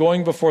God who was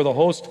going before the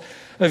host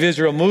of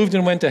Israel moved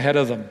and went ahead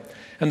of them.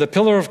 And the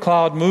pillar of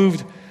cloud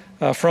moved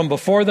from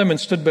before them and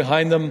stood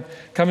behind them,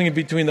 coming in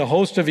between the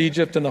host of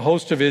Egypt and the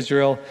host of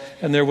Israel.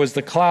 And there was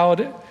the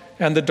cloud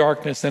and the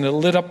darkness, and it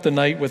lit up the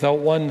night without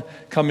one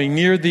coming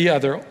near the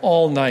other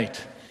all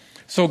night.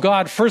 So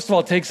God, first of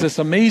all, takes this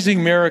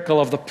amazing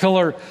miracle of the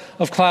pillar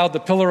of cloud, the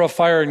pillar of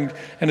fire,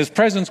 and his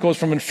presence goes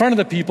from in front of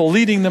the people,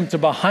 leading them to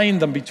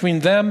behind them, between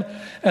them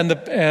and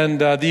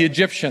the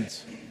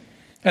Egyptians.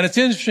 And it's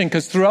interesting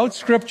because throughout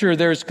Scripture,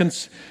 there's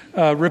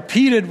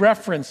repeated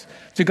reference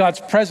to God's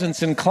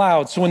presence in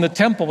clouds. So in the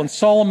temple, when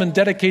Solomon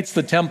dedicates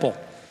the temple,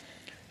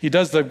 he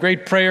does the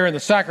great prayer and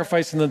the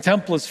sacrifice, and the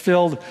temple is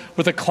filled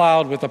with a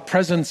cloud, with the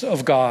presence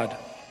of God.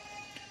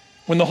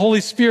 When the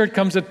Holy Spirit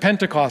comes at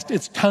Pentecost,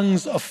 it's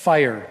tongues of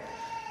fire,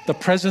 the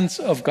presence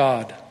of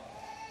God.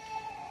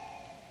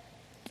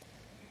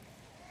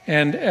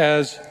 And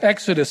as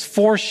Exodus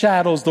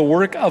foreshadows the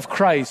work of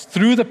Christ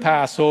through the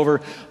Passover,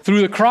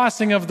 through the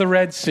crossing of the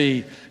Red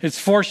Sea, it's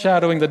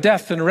foreshadowing the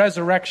death and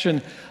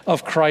resurrection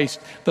of Christ.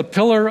 The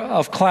pillar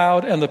of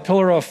cloud and the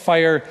pillar of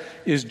fire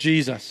is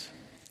Jesus.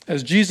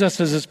 As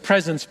Jesus is his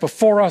presence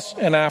before us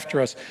and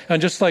after us.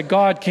 And just like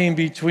God came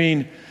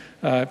between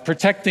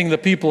protecting the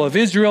people of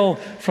Israel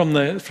from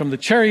the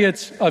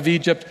chariots of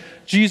Egypt,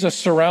 Jesus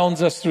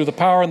surrounds us through the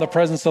power and the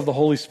presence of the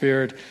Holy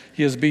Spirit.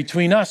 He is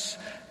between us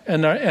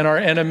and our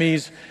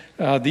enemies,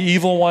 the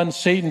evil one,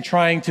 Satan,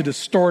 trying to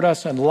distort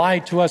us and lie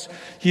to us.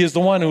 He is the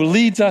one who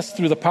leads us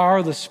through the power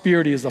of the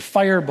Spirit. He is the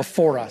fire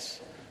before us.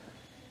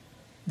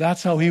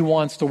 That's how he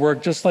wants to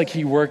work, just like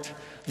he worked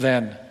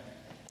then,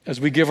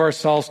 as we give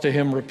ourselves to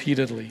him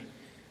repeatedly.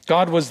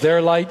 God was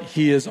their light.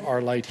 He is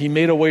our light. He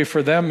made a way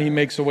for them. He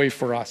makes a way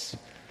for us.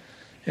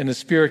 And the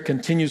Spirit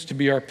continues to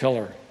be our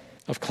pillar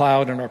of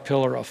cloud and our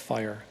pillar of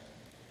fire.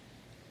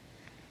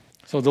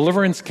 So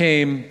deliverance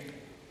came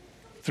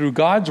through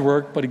God's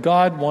work, but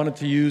God wanted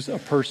to use a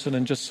person,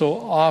 and just so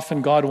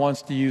often God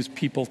wants to use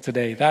people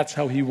today. That's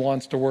how he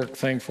wants to work,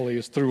 thankfully,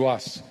 is through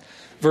us.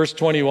 Verse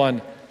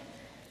 21,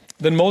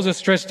 Then Moses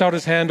stretched out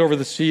his hand over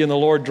the sea, and the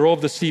Lord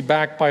drove the sea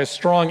back by a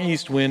strong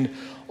east wind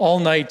all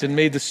night and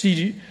made the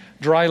sea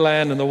dry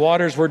land, and the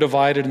waters were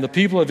divided, and the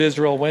people of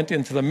Israel went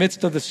into the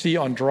midst of the sea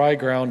on dry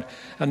ground,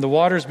 and the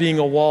waters being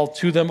a wall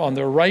to them on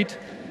their right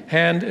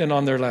hand and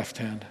on their left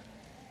hand.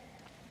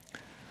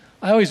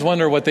 I always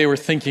wonder what they were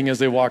thinking as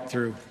they walked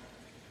through.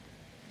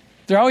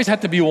 There always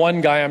had to be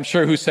one guy, I'm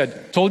sure, who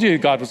said, Told you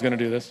God was going to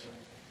do this.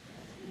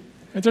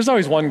 There's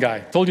always one guy,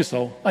 Told you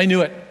so. I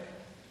knew it.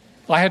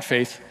 I had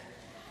faith.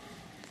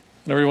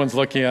 And everyone's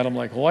looking at him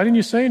like, Well, why didn't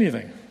you say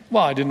anything?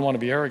 Well, I didn't want to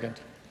be arrogant.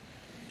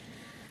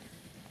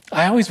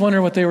 I always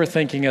wonder what they were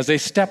thinking as they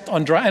stepped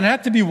on dry, and it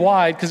had to be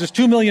wide because there's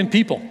 2 million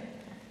people.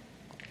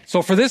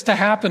 So for this to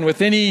happen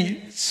with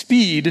any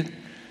speed,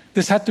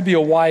 this had to be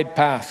a wide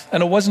path.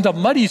 And it wasn't a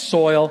muddy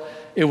soil,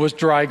 it was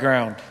dry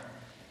ground.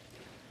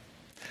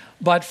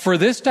 But for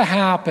this to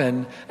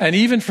happen, and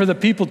even for the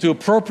people to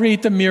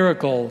appropriate the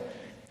miracle,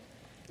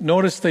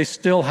 notice they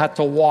still had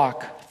to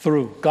walk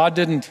through. God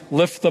didn't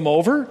lift them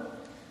over.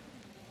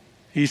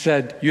 He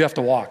said, you have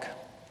to walk.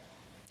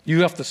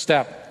 You have to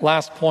step.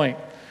 Last point.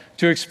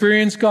 To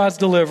experience God's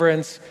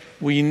deliverance,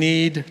 we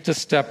need to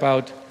step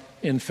out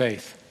in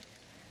faith.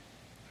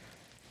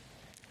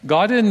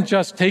 God didn't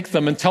just take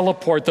them and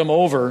teleport them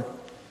over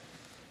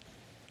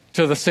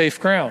to the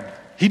safe ground.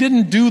 He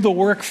didn't do the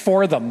work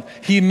for them.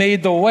 He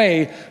made the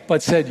way,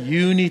 but said,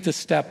 you need to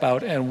step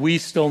out, and we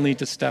still need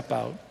to step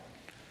out.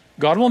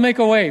 God will make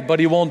a way, but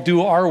he won't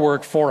do our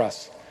work for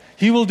us.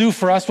 He will do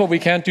for us what we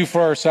can't do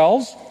for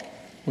ourselves,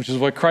 which is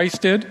what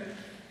Christ did.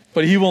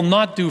 But he will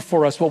not do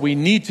for us what we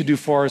need to do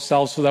for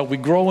ourselves so that we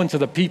grow into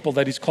the people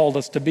that he's called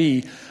us to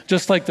be,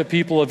 just like the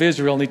people of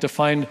Israel need to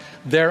find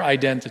their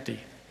identity.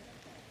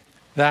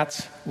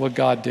 That's what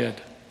God did.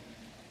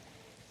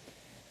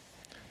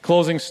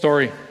 Closing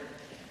story.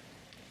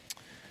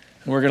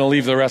 And we're going to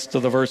leave the rest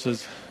of the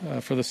verses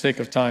for the sake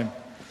of time.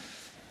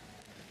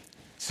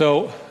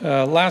 So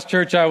last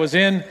church I was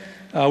in,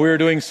 we were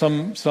doing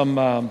some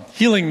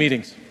healing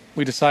meetings.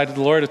 We decided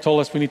the Lord had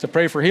told us we need to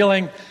pray for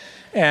healing.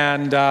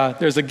 And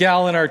there's a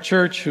gal in our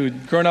church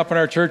who'd grown up in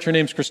our church. Her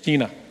name's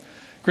Christina.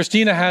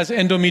 Christina has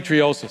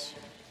endometriosis.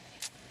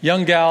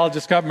 Young gal,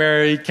 just got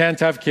married, can't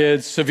have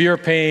kids, severe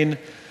pain.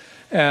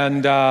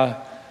 And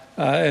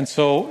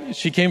so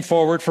she came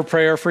forward for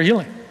prayer for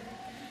healing.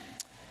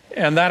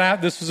 And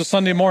this was a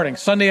Sunday morning.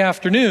 Sunday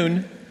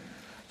afternoon,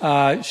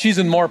 she's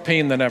in more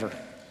pain than ever.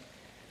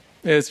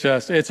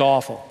 It's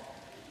awful.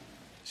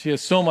 She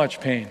has so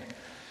much pain.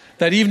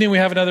 That evening we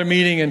have another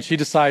meeting, and she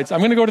decides, I'm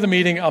going to go to the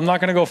meeting. I'm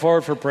not going to go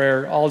forward for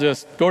prayer. I'll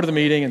just go to the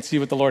meeting and see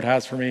what the Lord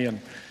has for me, and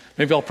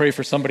maybe I'll pray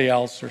for somebody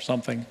else or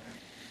something.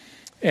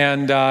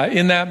 And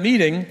in that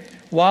meeting,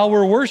 while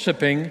we're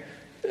worshiping,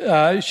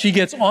 she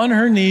gets on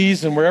her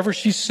knees and wherever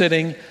she's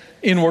sitting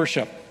in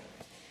worship.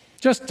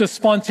 Just a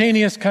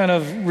spontaneous kind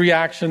of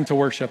reaction to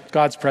worship,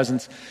 God's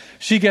presence.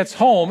 She gets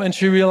home and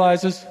she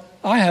realizes,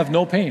 I have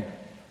no pain.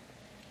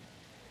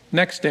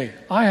 Next day,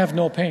 I have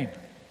no pain.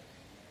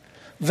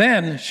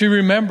 Then she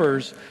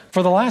remembers,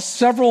 for the last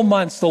several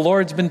months, the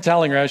Lord's been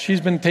telling her, as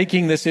she's been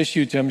taking this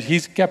issue to him,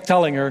 he's kept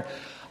telling her,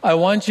 I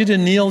want you to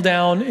kneel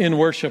down in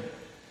worship.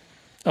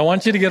 I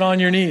want you to get on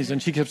your knees.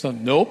 And she keeps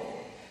saying, nope.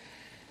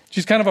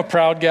 She's kind of a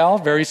proud gal,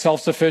 very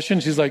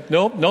self-sufficient. She's like,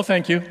 nope, no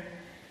thank you.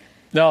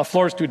 No, the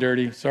floor's too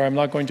dirty. Sorry, I'm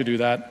not going to do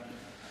that.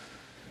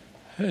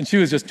 And she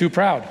was just too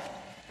proud.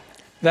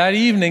 That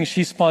evening,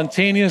 she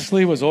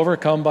spontaneously was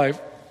overcome by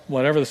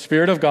whatever the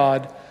Spirit of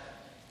God.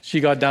 She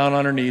got down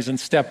on her knees and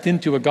stepped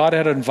into what God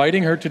had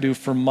inviting her to do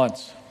for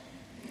months.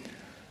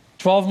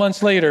 12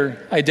 months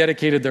later, I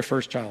dedicated their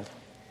first child.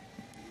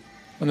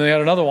 And then they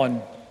had another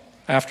one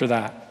after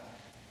that.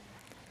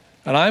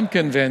 And I'm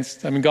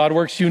convinced, God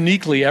works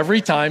uniquely every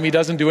time. He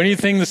doesn't do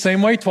anything the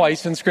same way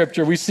twice in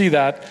Scripture. We see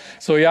that.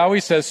 So he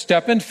always says,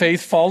 step in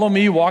faith, follow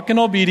me, walk in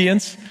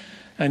obedience,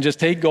 and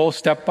just go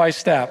step by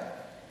step.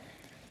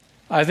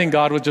 I think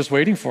God was just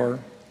waiting for her.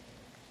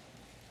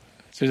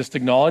 So just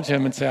acknowledge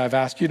him and say, I've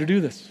asked you to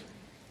do this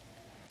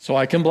so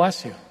I can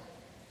bless you.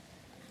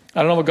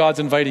 I don't know what God's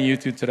inviting you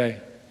to today.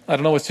 I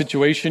don't know what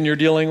situation you're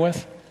dealing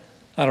with.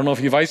 I don't know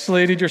if you've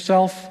isolated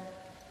yourself.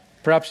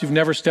 Perhaps you've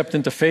never stepped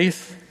into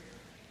faith.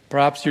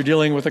 Perhaps you're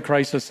dealing with a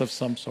crisis of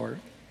some sort.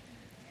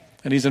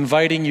 And he's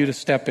inviting you to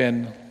step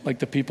in like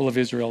the people of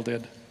Israel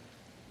did.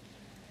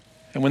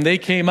 And when they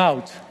came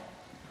out,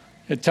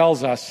 it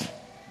tells us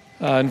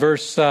in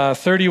verse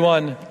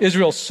 31,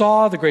 Israel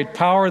saw the great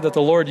power that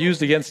the Lord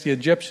used against the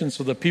Egyptians,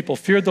 so the people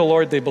feared the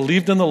Lord, they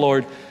believed in the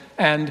Lord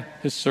and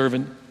his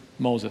servant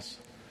Moses.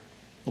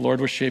 The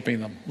Lord was shaping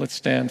them. Let's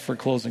stand for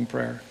closing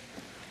prayer.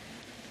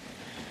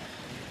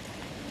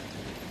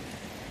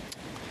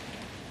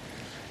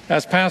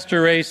 As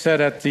Pastor Ray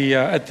said at the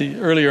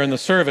earlier in the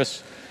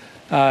service,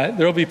 there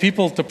will be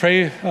people to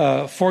pray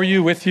for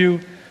you, with you,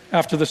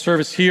 after the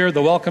service here.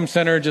 The Welcome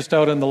Center just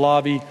out in the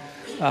lobby.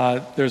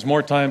 There's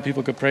more time.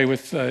 People could pray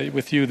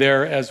with you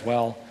there as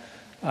well.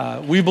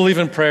 We believe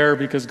in prayer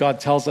because God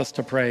tells us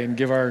to pray and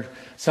give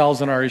ourselves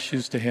and our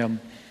issues to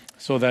him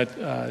so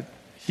that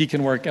he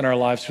can work in our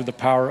lives through the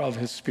power of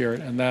his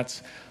Spirit. And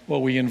that's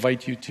what we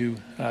invite you to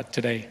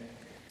today.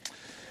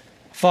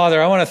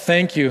 Father, I want to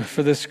thank you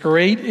for this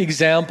great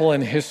example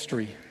in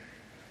history.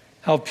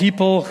 How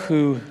people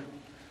who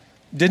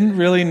didn't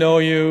really know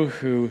you,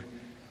 who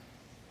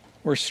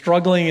were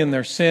struggling in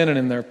their sin and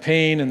in their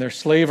pain and their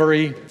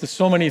slavery, to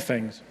so many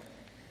things.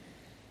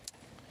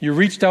 You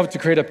reached out to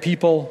create a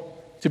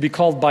people to be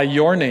called by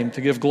your name,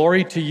 to give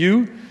glory to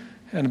you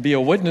and be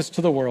a witness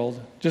to the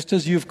world, just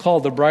as you've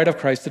called the bride of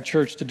Christ, the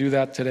church, to do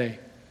that today.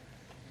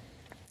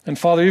 And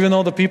Father, even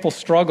though the people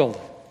struggled,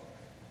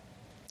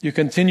 you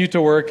continue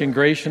to work in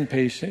grace and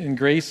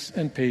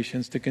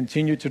patience to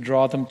continue to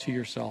draw them to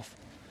yourself.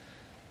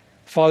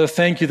 Father,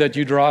 thank you that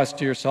you draw us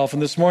to yourself. And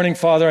this morning,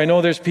 Father, I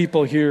know there's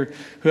people here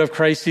who have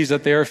crises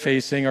that they are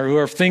facing or who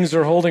have things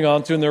they're holding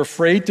on to and they're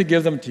afraid to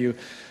give them to you.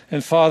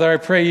 And Father, I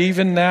pray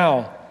even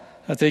now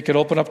that they could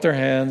open up their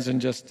hands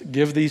and just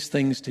give these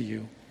things to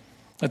you.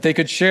 That they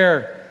could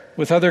share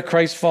with other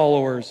Christ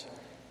followers,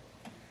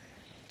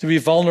 to be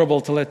vulnerable,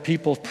 to let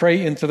people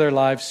pray into their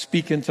lives,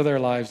 speak into their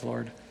lives,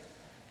 Lord.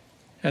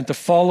 And to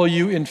follow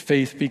you in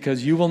faith,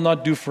 because you will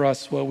not do for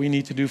us what we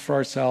need to do for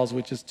ourselves,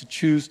 which is to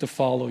choose to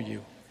follow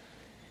you.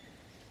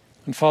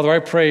 And Father, I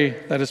pray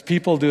that as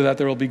people do that,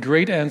 there will be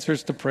great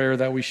answers to prayer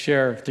that we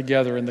share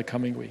together in the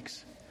coming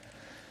weeks.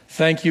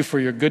 Thank you for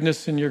your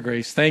goodness and your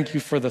grace. Thank you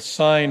for the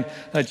sign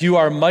that you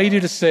are mighty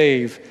to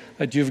save,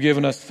 that you've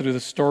given us through the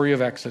story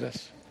of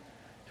Exodus,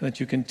 and that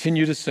you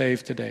continue to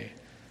save today.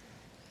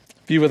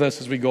 Be with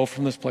us as we go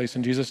from this place.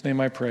 In Jesus'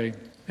 name I pray.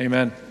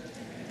 Amen.